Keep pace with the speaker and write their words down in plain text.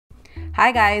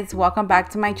Hi guys, welcome back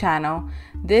to my channel.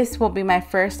 This will be my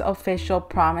first official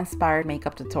prom inspired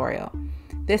makeup tutorial.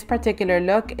 This particular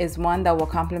look is one that will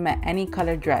complement any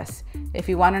color dress. If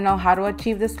you want to know how to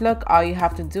achieve this look, all you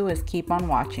have to do is keep on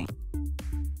watching.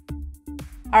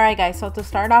 Alright guys, so to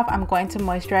start off, I'm going to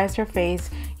moisturize your face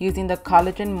using the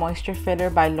Collagen Moisture Filler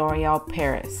by Loreal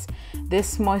Paris.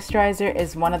 This moisturizer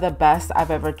is one of the best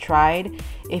I've ever tried.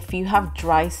 If you have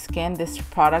dry skin, this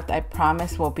product I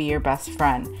promise will be your best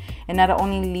friend. It not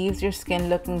only leaves your skin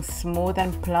looking smooth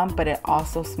and plump, but it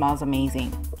also smells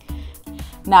amazing.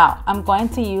 Now, I'm going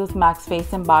to use MAC's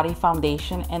Face and Body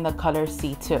Foundation in the color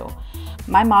C2.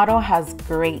 My model has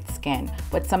great skin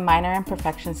with some minor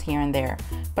imperfections here and there,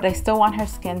 but I still want her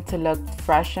skin to look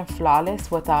fresh and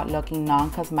flawless without looking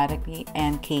non-cosmetic-y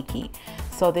and cakey.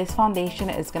 So this foundation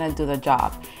is going to do the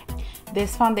job.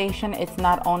 This foundation is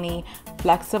not only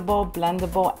flexible,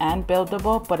 blendable, and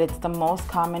buildable, but it's the most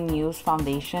common used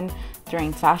foundation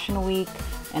during fashion week,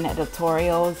 in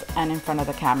editorials, and in front of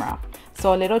the camera.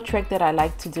 So a little trick that I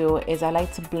like to do is I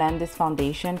like to blend this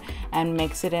foundation and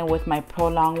mix it in with my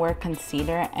Prolong Wear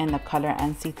Concealer in the color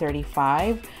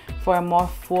NC35 for a more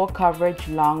full coverage,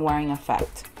 long wearing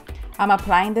effect. I'm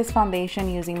applying this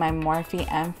foundation using my Morphe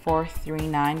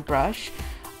M439 brush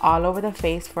all over the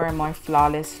face for a more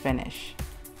flawless finish.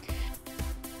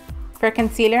 For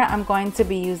concealer, I'm going to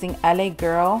be using LA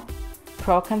Girl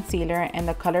Pro Concealer in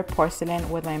the color Porcelain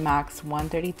with my MAC's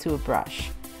 132 brush.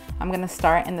 I'm going to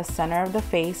start in the center of the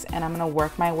face and I'm going to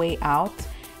work my way out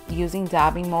using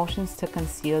dabbing motions to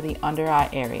conceal the under eye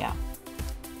area.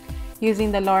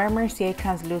 Using the Laura Mercier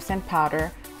translucent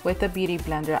powder with the beauty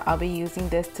blender, I'll be using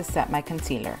this to set my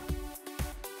concealer.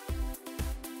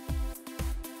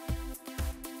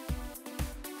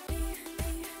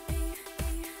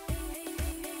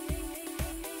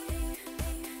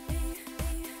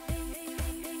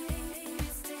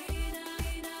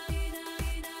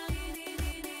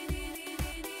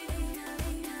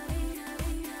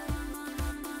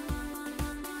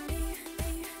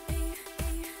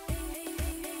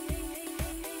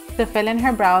 To fill in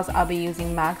her brows, I'll be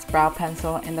using MAC's Brow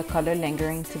Pencil in the color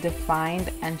Lingering to define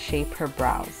and shape her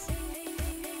brows.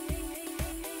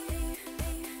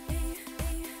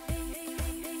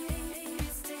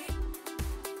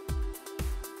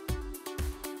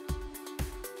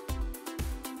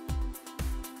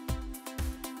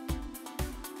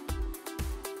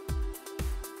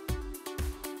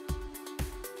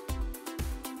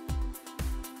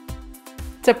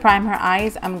 To prime her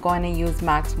eyes, I'm going to use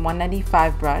MAC's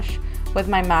 195 brush with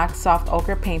my MAC Soft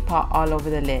Ochre Paint Pot all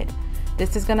over the lid.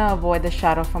 This is going to avoid the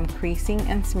shadow from creasing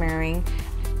and smearing.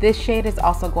 This shade is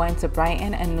also going to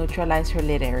brighten and neutralize her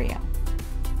lid area.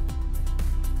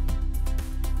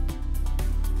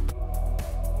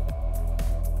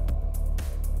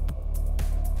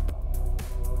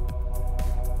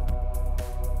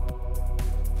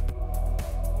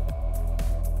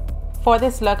 For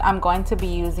this look, I'm going to be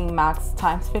using MAC's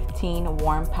x15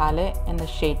 Warm Palette in the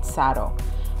shade Saddle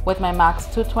with my MAC's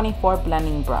 224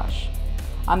 blending brush.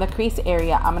 On the crease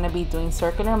area, I'm going to be doing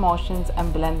circular motions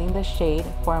and blending the shade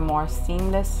for a more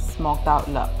seamless, smoked out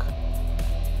look.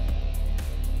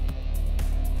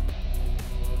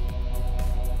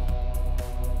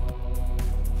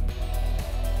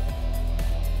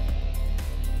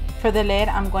 For the lid,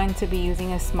 I'm going to be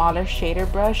using a smaller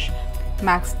shader brush,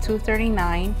 MAC's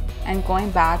 239, and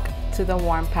going back to the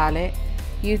Warm Palette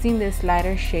using this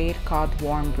lighter shade called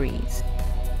Warm Breeze.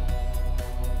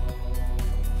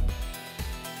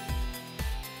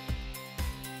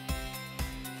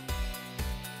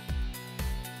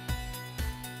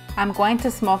 I'm going to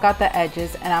smoke out the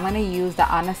edges and I'm going to use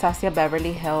the Anastasia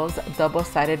Beverly Hills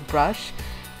double-sided brush.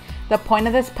 The point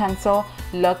of this pencil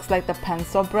looks like the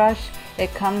pencil brush.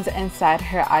 It comes inside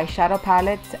her eyeshadow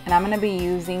palettes and I'm going to be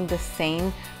using the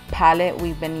same palette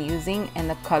we've been using in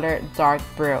the color Dark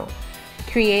Brew,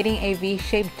 creating a V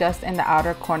shape just in the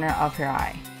outer corner of her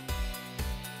eye.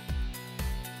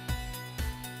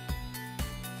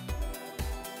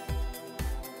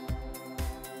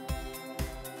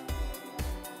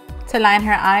 To line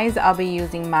her eyes, I'll be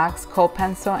using MAC's Khol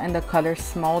pencil in the color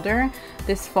Smolder.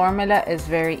 This formula is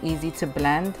very easy to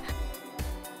blend.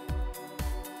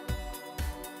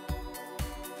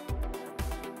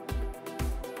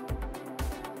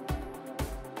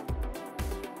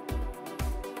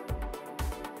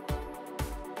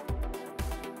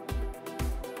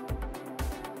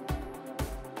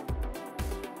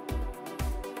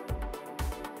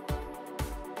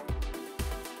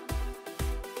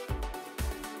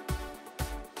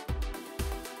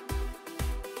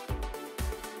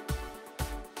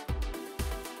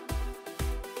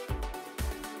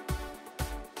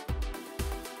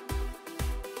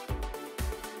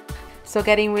 So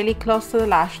getting really close to the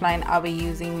lash line, I'll be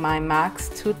using my MAC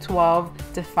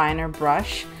 212 definer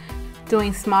brush,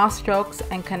 doing small strokes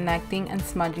and connecting and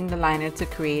smudging the liner to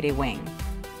create a wing.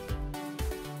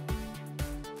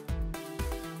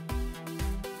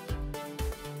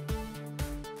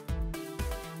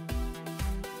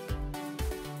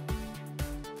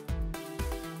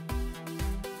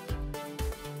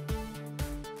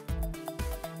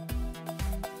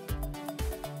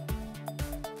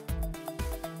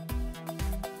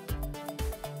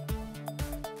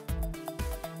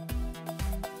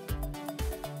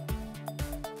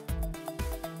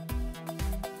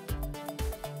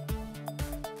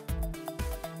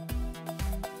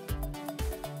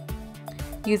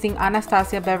 Using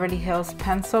Anastasia Beverly Hills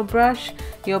pencil brush,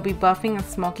 you'll be buffing and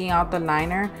smoking out the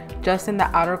liner just in the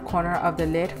outer corner of the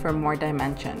lid for more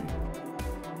dimension.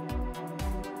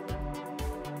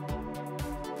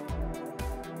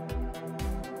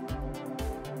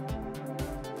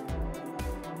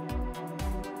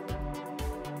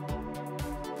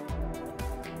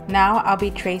 Now I'll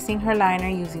be tracing her liner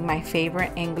using my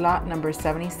favorite Inglot number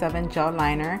 77 gel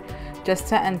liner just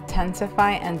to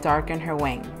intensify and darken her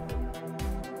wing.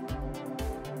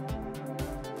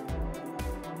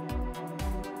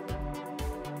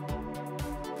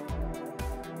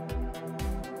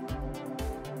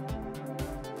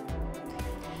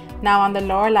 Now on the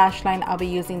lower lash line, I'll be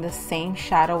using the same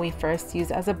shadow we first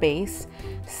used as a base,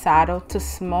 Saddle, to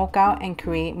smoke out and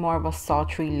create more of a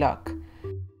sultry look.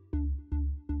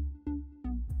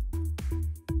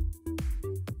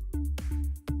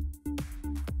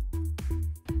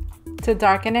 To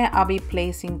darken it, I'll be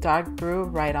placing dark brew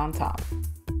right on top.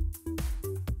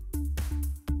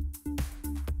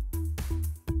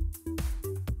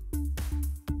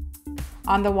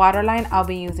 On the waterline, I'll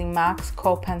be using MAC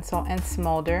Khol pencil and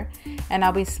Smolder, and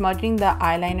I'll be smudging the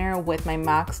eyeliner with my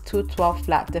MAC 212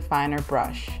 flat definer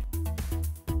brush.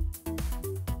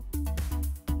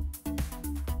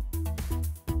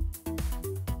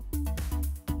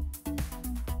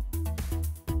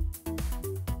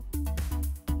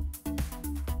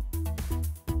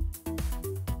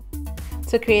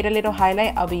 To create a little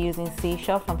highlight, I'll be using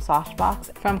Seashell from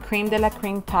Saucebox, from Crème de la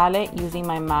Crème palette using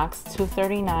my MAC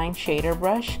 239 shader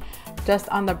brush, just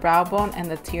on the brow bone and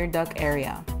the tear duct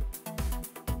area.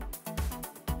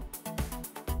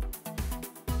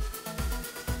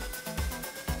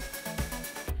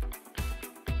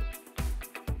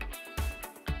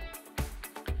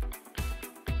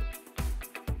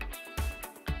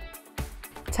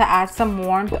 To add some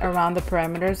warmth around the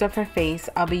perimeters of her face,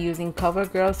 I'll be using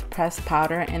CoverGirl's pressed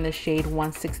powder in the shade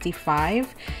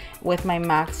 165 with my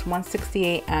MAC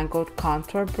 168 angled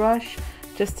contour brush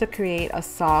just to create a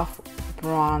soft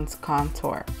bronze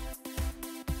contour.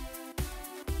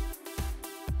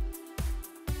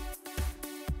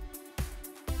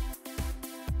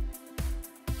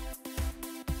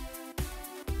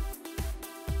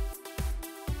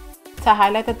 To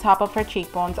highlight the top of her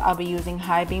cheekbones, I'll be using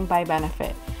High Beam by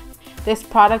Benefit. This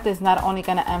product is not only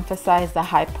going to emphasize the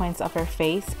high points of her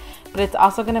face, but it's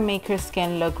also going to make her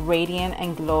skin look radiant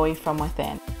and glowy from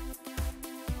within.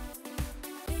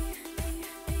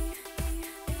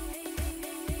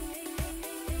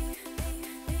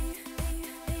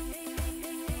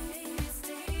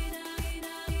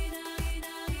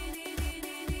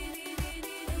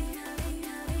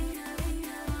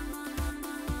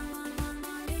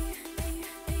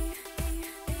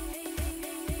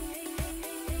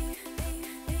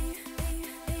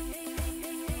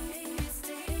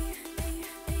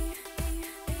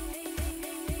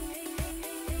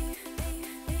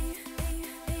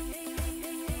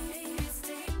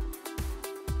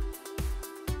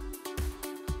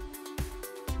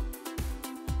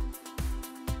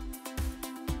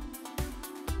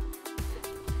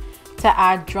 To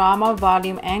add drama,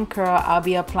 volume, and curl, I'll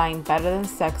be applying Better Than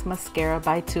Sex Mascara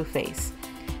by Too Faced.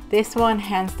 This will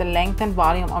enhance the length and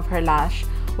volume of her lash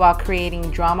while creating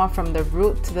drama from the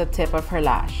root to the tip of her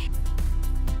lash.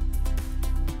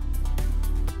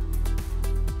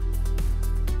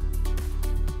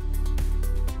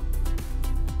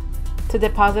 To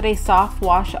deposit a soft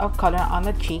wash of color on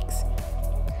the cheeks,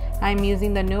 I'm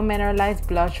using the new mineralized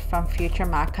blush from Future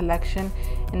MAC collection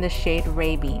in the shade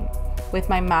Ray Beam with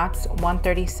my MAC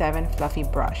 137 fluffy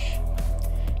brush.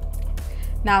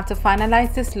 Now to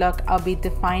finalize this look, I'll be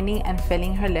defining and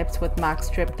filling her lips with MAC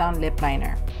Strip Down Lip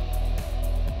Liner.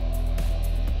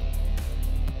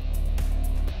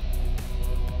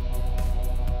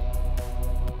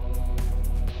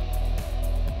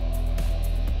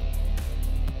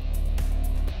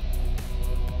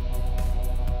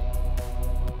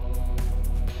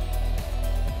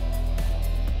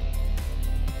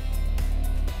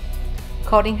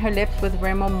 Coating her lips with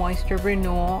Rimmel Moisture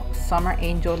Renewal Summer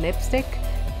Angel Lipstick.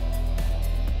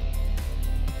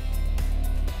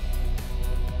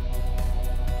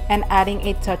 And adding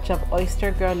a touch of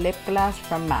Oyster Girl Lip Gloss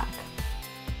from MAC.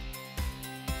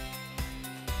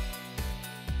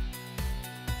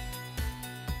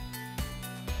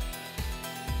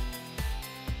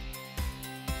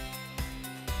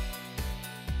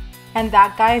 And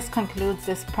that, guys, concludes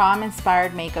this prom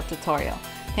inspired makeup tutorial.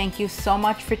 Thank you so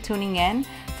much for tuning in.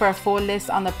 For a full list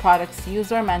on the products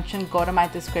used or mentioned, go to my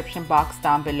description box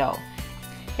down below.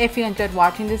 If you enjoyed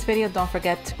watching this video, don't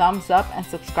forget to thumbs up and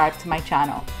subscribe to my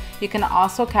channel. You can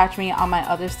also catch me on my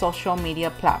other social media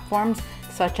platforms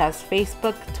such as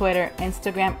Facebook, Twitter,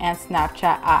 Instagram, and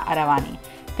Snapchat at Aravany.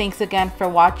 Thanks again for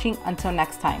watching. Until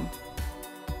next time.